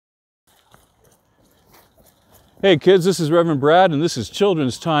Hey kids, this is Reverend Brad and this is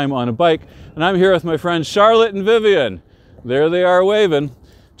Children's Time on a Bike, and I'm here with my friends Charlotte and Vivian. There they are waving.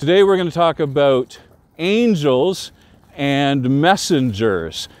 Today we're going to talk about angels and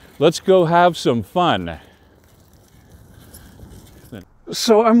messengers. Let's go have some fun.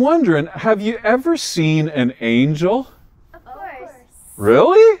 So I'm wondering, have you ever seen an angel? Of course.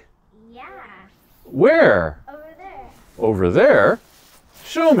 Really? Yeah. Where? Over there. Over there?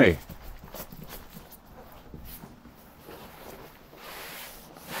 Show me.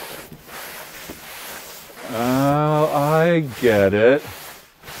 Oh, I get it.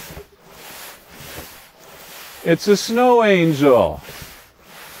 It's a snow angel.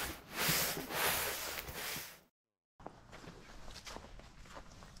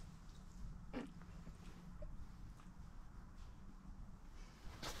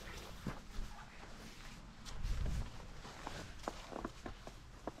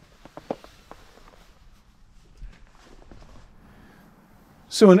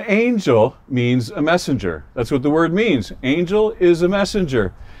 So an angel means a messenger. That's what the word means. Angel is a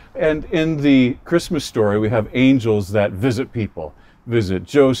messenger. And in the Christmas story, we have angels that visit people, visit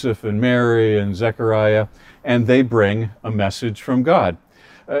Joseph and Mary and Zechariah, and they bring a message from God.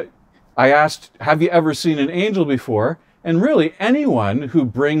 I asked, have you ever seen an angel before? And really, anyone who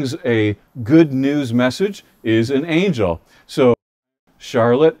brings a good news message is an angel. So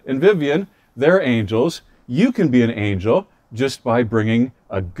Charlotte and Vivian, they're angels. You can be an angel just by bringing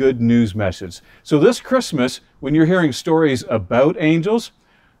a good news message. So this Christmas, when you're hearing stories about angels,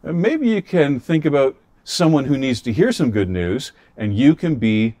 maybe you can think about someone who needs to hear some good news, and you can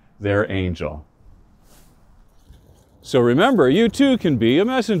be their angel. So remember, you too can be a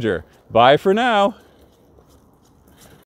messenger. Bye for now.